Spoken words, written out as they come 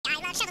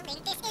love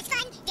shoveling. This is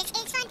fun. This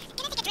is fun.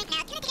 Can I take a drink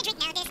now? Can I take a drink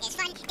now? This is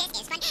fun.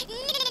 This is fun.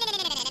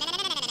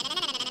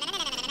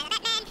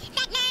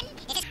 Batman.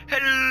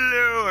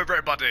 Hello,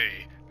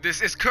 everybody.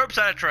 This is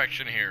Curbside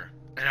Attraction here,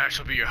 and I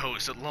shall be your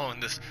host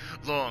along this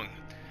long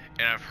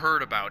and I've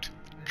heard about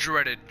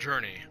dreaded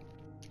journey.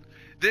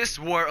 This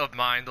war of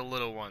mine, the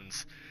little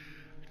ones.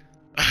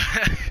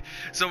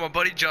 So my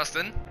buddy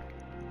Justin,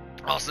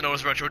 also known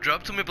as Retro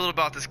Jub, told me a little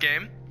about this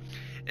game,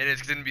 and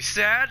it's gonna be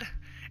sad.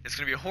 It's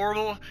gonna be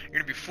horrible. You're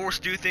gonna be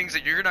forced to do things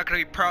that you're not gonna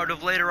be proud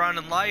of later on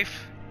in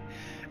life.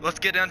 Let's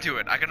get into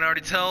it. I can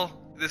already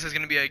tell this is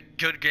gonna be a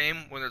good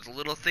game when there's a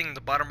little thing in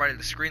the bottom right of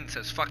the screen that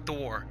says "fuck the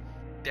war."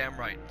 Damn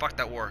right, fuck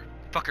that war.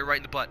 Fuck it right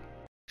in the butt.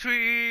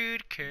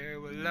 Sweet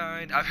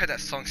Caroline. I've had that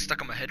song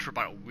stuck in my head for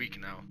about a week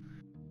now.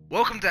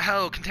 Welcome to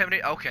hell,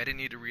 contaminate. Okay, I didn't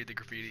need to read the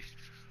graffiti.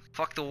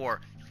 Fuck the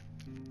war.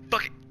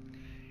 Fuck it.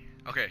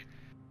 Okay.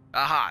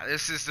 Aha,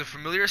 this is the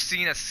familiar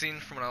scene I've seen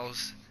from when I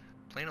was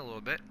playing a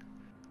little bit.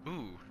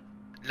 Ooh,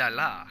 la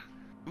la.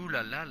 Ooh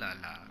la la la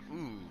la.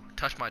 Ooh,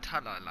 touch my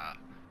ta la la.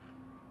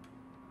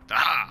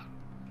 Aha!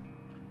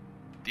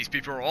 These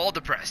people are all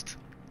depressed.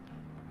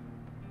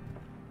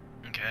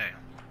 Okay.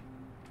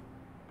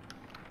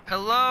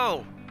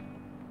 Hello!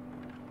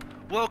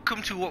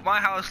 Welcome to what my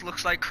house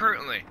looks like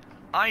currently.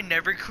 I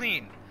never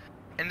clean.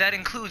 And that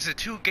includes the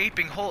 2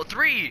 gaping hole.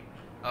 3!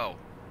 Oh.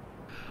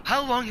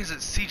 How long has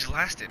its siege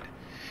lasted?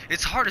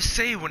 It's hard to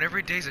say when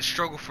every day is a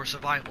struggle for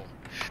survival.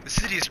 The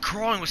city is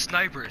crawling with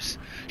snipers.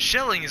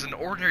 Shelling is an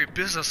ordinary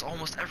business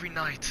almost every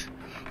night.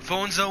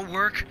 Phones don't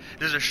work,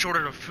 there's a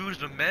shortage of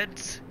food and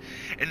meds,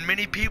 and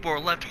many people are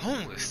left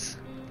homeless.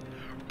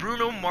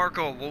 Bruno and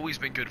Marco have always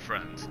been good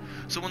friends,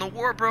 so when the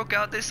war broke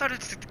out, they started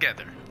to stick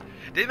together.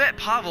 They met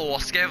Pavel while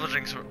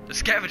scavenging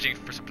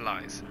for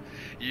supplies.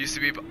 He used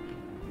to be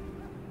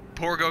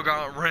Porgo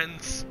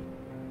Ren's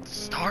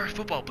star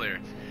football player,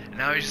 and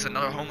now he's just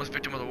another homeless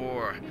victim of the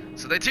war.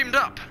 So they teamed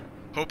up,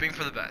 hoping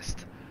for the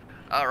best.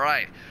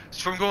 Alright,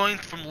 so from going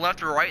from left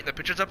to right in the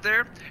pictures up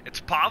there, it's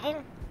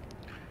Pavel,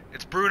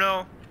 it's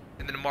Bruno,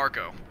 and then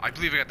Marco. I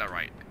believe I got that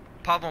right.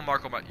 Pavel and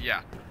Marco,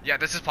 yeah,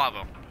 this is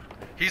Pavel.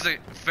 He's a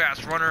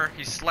fast runner,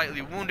 he's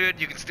slightly wounded.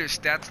 You can see their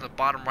stats on the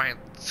bottom right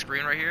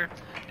screen right here.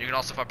 You can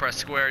also, if I press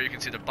square, you can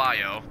see the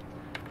bio,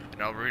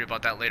 and I'll read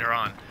about that later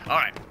on.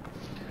 Alright,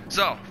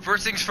 so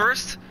first things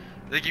first,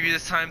 they give you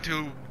this time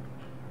to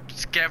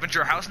scavenge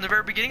your house in the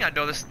very beginning. I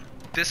know this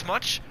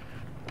much.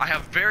 I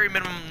have very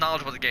minimum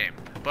knowledge about the game,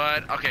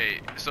 but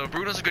okay, so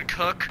Bruno's a good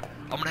cook.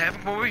 I'm gonna have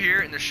him come over here,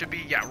 and there should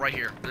be, yeah, right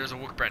here. There's a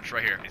workbench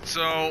right here.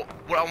 So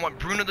what I want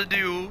Bruno to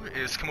do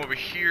is come over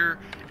here,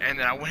 and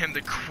then I want him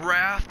to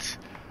craft.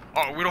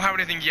 Oh, we don't have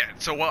anything yet.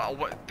 So what I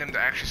want them to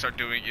actually start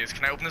doing is,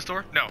 can I open this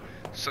door? No.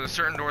 So there's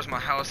certain doors in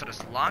my house that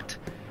is locked.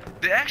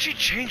 They actually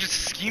changed the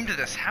scheme to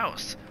this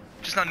house.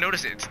 Just not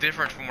notice it. It's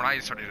different from when I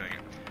started doing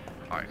it.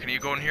 All right, can you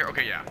go in here?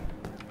 Okay, yeah.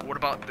 What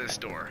about this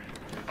door?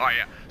 All right,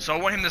 yeah. So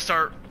I want him to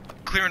start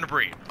clearing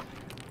debris.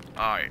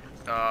 All right.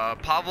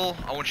 Pavel,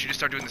 I want you to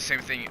start doing the same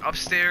thing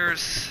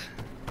upstairs.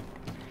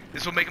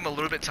 This will make him a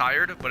little bit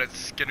tired, but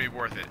it's gonna be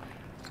worth it.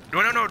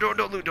 No,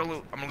 don't loot.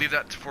 I'm gonna leave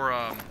that for,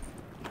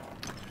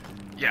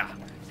 yeah.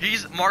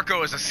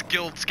 Marco is a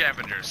skilled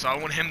scavenger, so I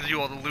want him to do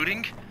all the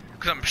looting,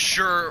 because I'm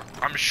sure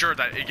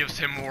that it gives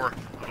him more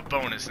of a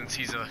bonus since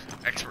he's an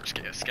expert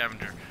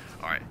scavenger.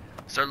 All right,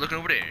 start looking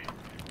over there.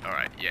 All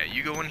right, yeah,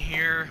 you go in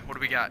here. What do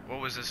we got? What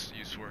was this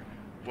used for?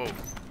 Whoa.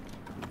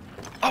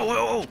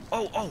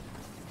 Oh.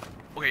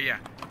 Okay, yeah.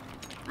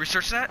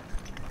 Research that.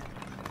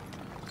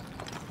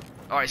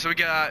 Alright, so we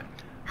got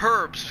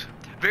herbs.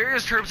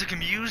 Various herbs that can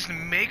be used to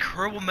make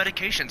herbal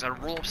medications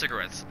and roll up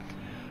cigarettes.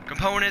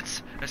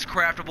 Components, as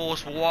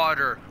craftables,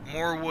 water,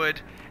 more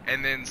wood,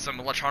 and then some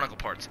electronical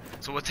parts.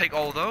 So we'll take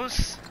all of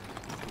those.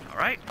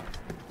 Alright.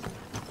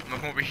 I'm gonna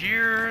come over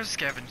here,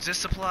 scavenge this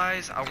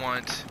supplies. I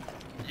want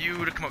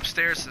you to come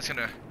upstairs, so it's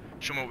gonna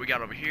show me what we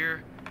got over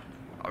here.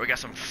 We got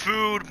some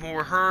food,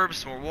 more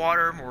herbs, more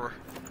water, more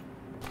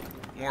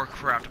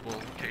craftable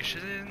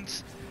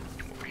locations.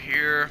 Come over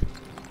here.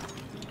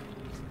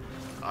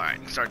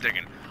 Alright, start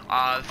digging.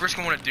 The first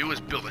thing I want to do is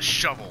build a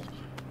shovel.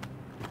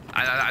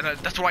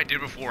 That's what I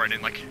did before, and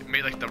it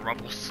made the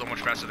rubble so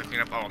much faster to clean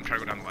up. Oh, I'm trying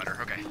to go down the ladder.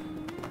 Okay.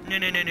 No.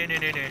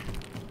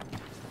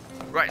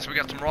 Right, so we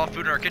got some raw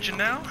food in our kitchen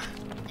now.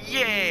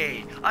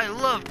 Yay! I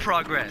love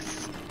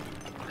progress.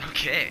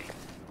 Okay.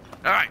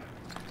 Alright.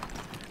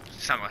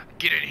 It's time to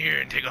get in here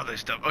and take all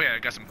this stuff. Oh yeah, I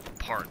got some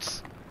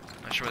parts.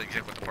 Not sure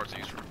exactly what the parts I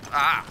use for.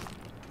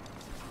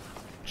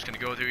 Just gonna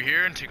go through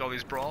here and take all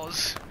these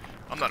bras.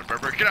 I'm not a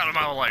berber. Get out of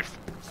my own life.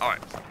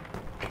 Alright.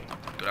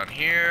 Go down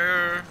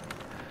here.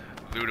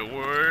 Loot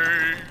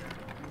away.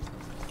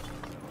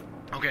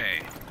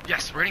 Okay.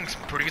 Yes, we're getting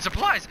some pretty good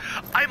supplies.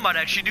 I might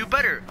actually do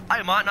better.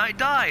 I might not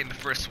die in the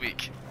first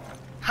week.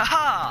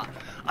 Haha!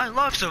 I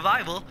love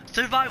survival.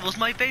 Survival's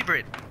my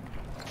favorite.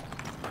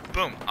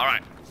 Boom.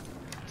 Alright.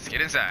 Let's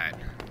get inside.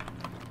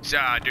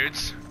 Yeah,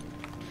 dudes.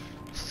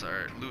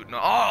 Start looting.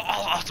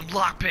 Oh, some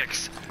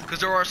lockpicks. Because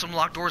there are some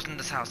locked doors in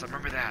this house. I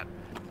remember that.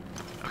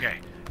 Okay.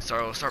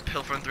 So we'll start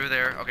pilfering through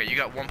there. Okay, you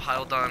got one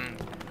pile done.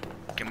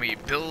 Can we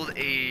build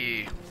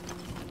a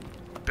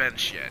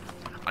bench yet?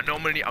 I know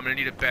I'm gonna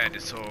need a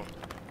bed, so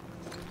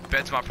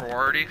bed's my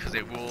priority because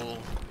it will.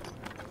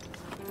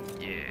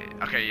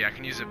 Yeah. Okay. Yeah, I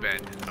can use a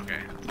bed.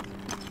 Okay.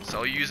 So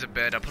I'll use a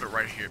bed. I'll put it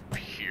right here.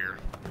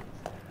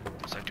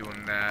 So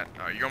doing that.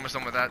 Alright, you're almost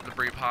done with that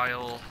debris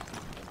pile.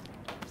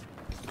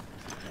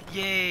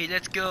 Yay!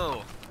 Let's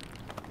go.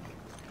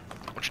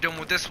 Once you're done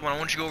with this one, I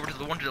want you to go over to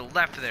the one to the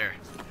left there.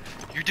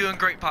 You're doing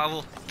great,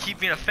 Pavel.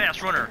 Keep being a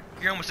fast runner.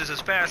 You're almost as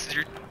fast as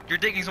you're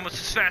digging almost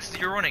as fast as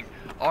you're running.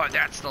 Oh,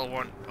 that's the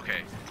one.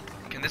 Okay.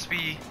 Can this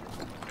be?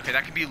 Okay,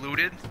 that can be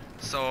looted.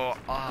 So,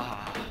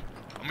 I'm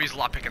gonna use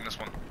lockpick in this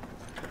one.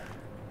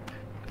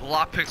 The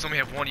lockpicks only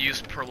have one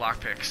use per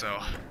lockpick,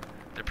 so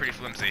they're pretty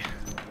flimsy.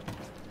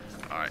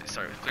 Alright,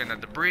 sorry, clearing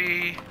that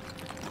debris.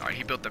 Alright,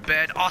 he built the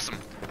bed. Awesome.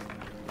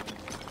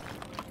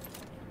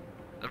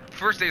 The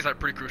first days are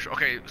pretty crucial.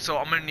 Okay, so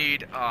I'm gonna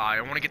need, I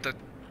want to get the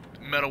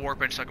metal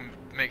workbench so I can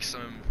make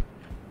some,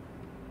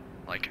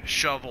 like,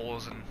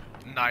 shovels and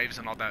knives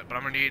and all that. But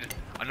I'm gonna need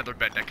another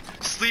bed deck.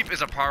 Sleep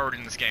is a priority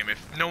in this game.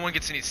 If no one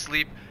gets any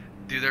sleep,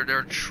 dude,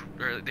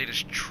 they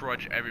just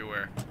trudge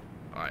everywhere.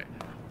 Alright,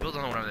 build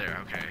another one over there.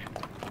 Okay.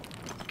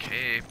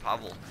 Okay,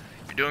 Pavel.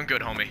 You're doing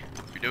good, homie.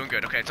 You're doing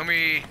good. Okay, it's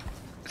only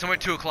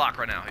 2 o'clock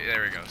right now. Yeah,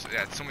 there we go. So,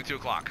 yeah, it's only 2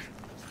 o'clock.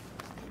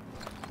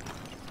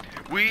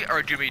 We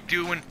are gonna be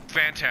doing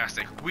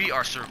fantastic. We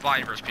are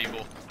survivors,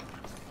 people.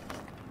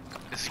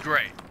 This is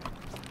great.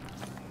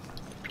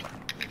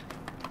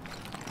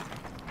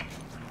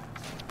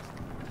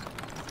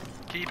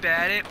 Keep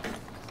at it.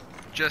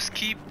 Just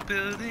keep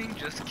building.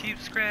 Just keep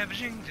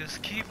scavenging.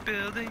 Just keep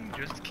building.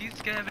 Just keep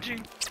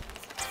scavenging.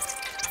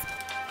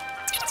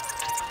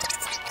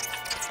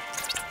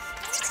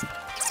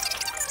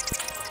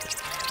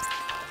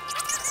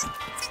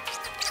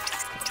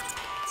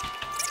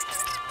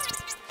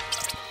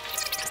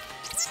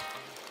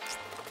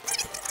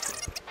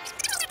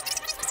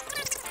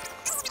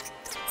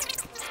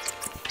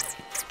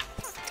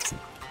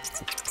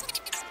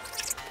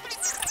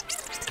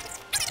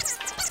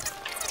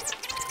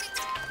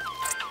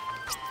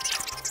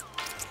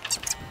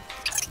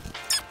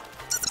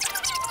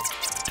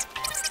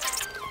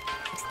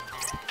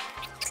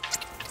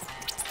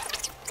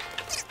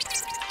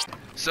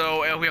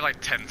 So we have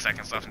like 10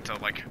 seconds left until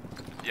like,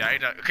 yeah,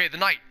 okay, the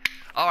night.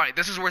 All right,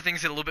 this is where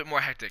things get a little bit more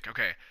hectic.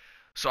 Okay,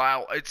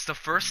 so it's the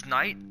first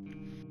night.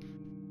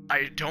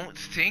 I don't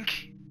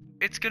think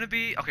it's gonna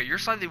be, okay, you're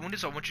slightly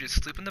wounded, so I want you to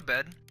sleep in the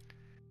bed.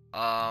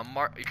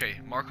 Okay,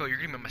 Marco, you're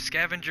gonna be my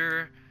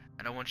scavenger,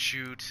 and I want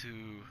you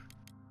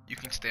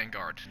can stand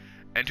guard.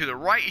 And to the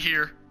right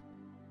here,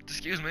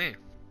 excuse me,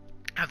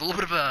 I have a little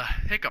bit of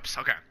hiccups.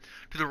 Okay,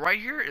 to the right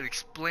here, it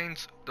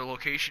explains the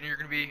location you're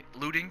gonna be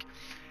looting.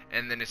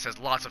 And then it says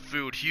lots of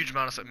food, huge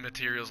amounts of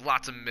materials,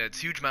 lots of meds,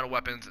 huge amount of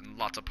weapons, and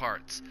lots of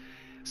parts.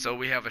 So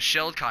we have a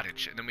shelled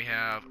cottage, and then we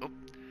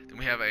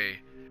have a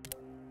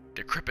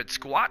decrepit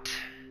squat.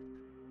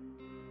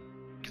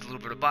 Gets a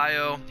little bit of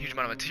bio, huge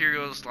amount of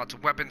materials, lots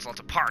of weapons,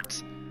 lots of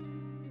parts.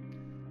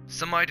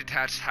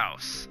 Semi-detached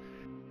house,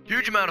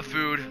 huge amount of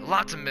food,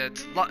 lots of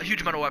meds,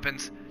 huge amount of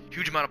weapons,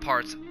 huge amount of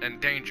parts,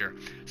 and danger.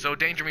 So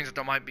danger means that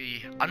there might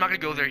be. I'm not gonna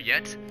go there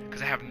yet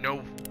because I have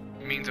no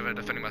means of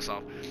defending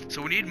myself.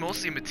 So we need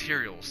mostly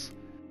materials.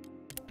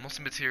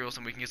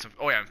 And we can get some.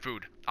 Oh yeah, and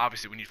food.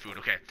 Obviously, we need food.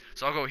 Okay,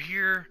 so I'll go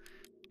here.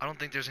 I don't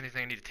think there's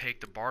anything I need to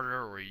take to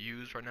barter or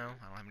use right now.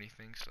 I don't have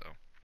anything, so.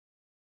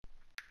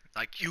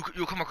 Like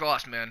you'll come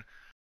across, man.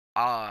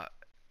 I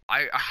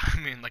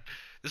mean, like,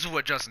 this is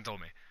what Justin told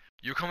me.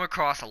 You come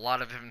across a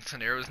lot of different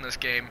scenarios in this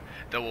game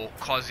that will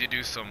cause you to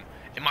do some.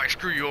 It might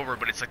screw you over,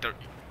 but it's like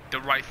the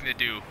right thing to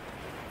do,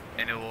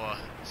 and it will.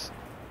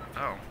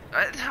 Oh,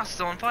 the house is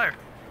still on fire.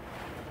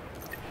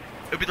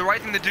 It'll be the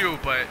right thing to do,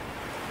 but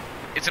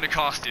it's gonna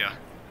cost you.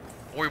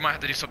 Or you might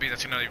have to do something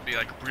that's gonna be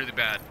like really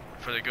bad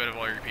for the good of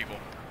all your people.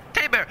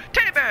 Teddy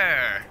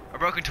bear! A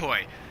broken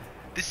toy.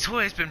 This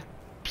toy has been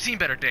seen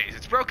better days.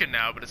 It's broken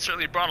now, but it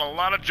certainly brought a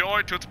lot of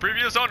joy to its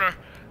previous owner.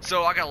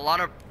 So I got a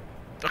lot of.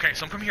 Okay,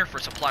 so I'm coming here for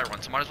a supply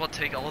run, so might as well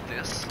take all of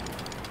this. There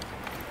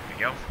we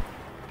go.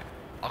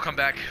 I'll come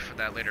back for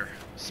that later.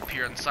 Just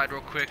peer on the side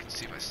real quick and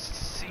see if I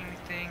see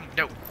anything.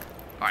 Nope.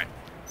 Alright.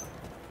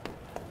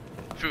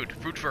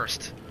 Food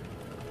first.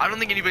 I don't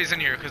think anybody's in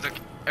here because like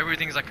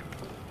everything's like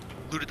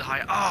looted to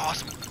high. Oh,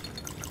 awesome!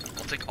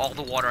 I'll take all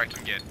the water I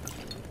can get,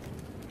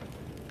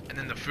 and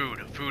then the food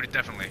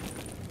definitely.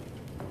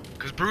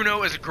 Because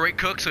Bruno is a great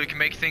cook, so he can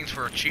make things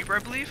for cheaper, I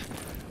believe,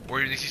 or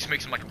he needs to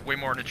make them like way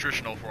more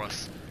nutritional for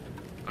us.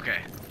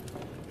 Okay,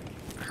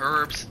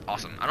 herbs,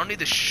 awesome. I don't need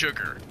the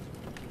sugar.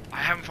 I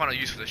haven't found a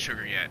use for the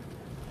sugar yet.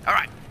 All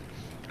right,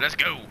 let's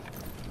go.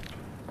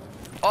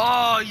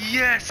 Oh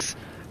yes,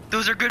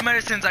 those are good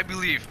medicines, I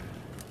believe.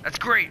 That's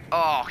great.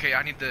 Oh, okay,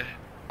 I need the.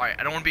 Alright,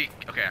 I don't want to be.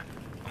 Okay,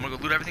 I'm gonna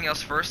go loot everything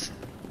else first,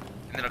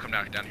 and then I'll come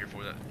down here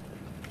for that.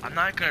 I'm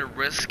not gonna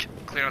risk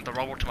clearing out the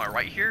rubble to my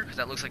right here, because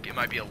that looks like it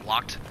might be a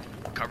locked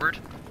cupboard.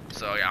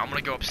 So, yeah, I'm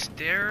gonna go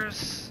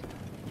upstairs.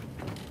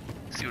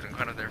 see what I can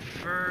find out there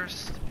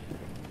first.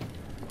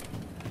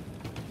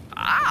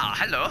 Ah,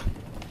 hello.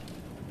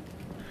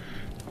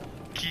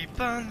 Keep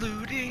on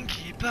looting,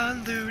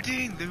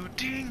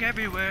 looting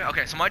everywhere.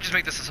 Okay, so I might just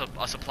make this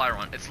a supply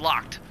run. It's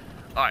locked.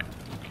 Alright,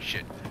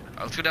 shit. Alright,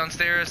 let's go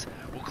downstairs.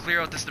 We'll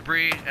clear out this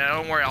debris, and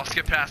don't worry, I'll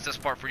skip past this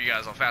part for you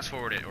guys. I'll fast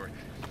forward it, or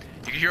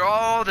you can hear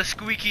all the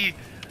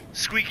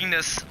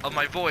squeakiness of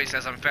my voice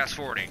as I'm fast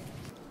forwarding.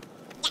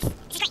 Yes, this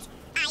is great.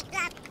 I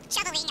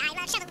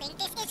love shoveling.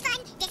 This is fun.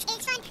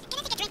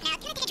 Can I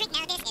take a drink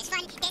now? This is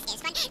fun. Batman.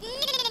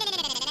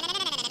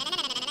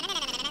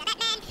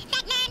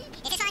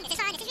 This is fun.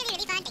 This is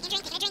really fun. Take a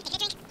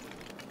drink.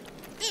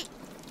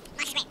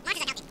 Monster's great.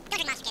 Monsters unhealthy. Don't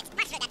drink Monster, kids.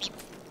 Monsters are bad for you.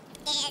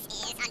 This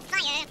is on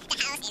fire. The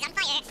house is on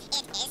fire.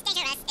 It is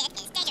dangerous,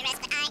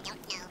 but I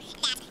don't know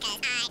that because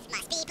I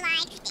must be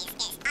blind. This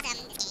is awesome.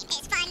 This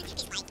game is fun.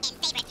 Please like and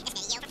favorite this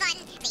video for fun.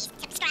 Please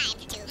subscribe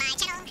to my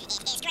channel. It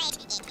is great.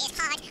 It is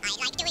hard. I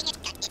like doing it,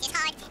 but it is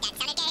hard. That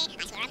sounded gay.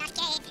 I swear I'm not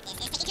gay.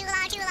 This is taking too long.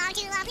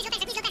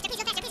 Please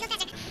go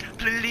faster.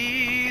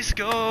 Please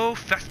go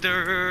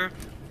faster.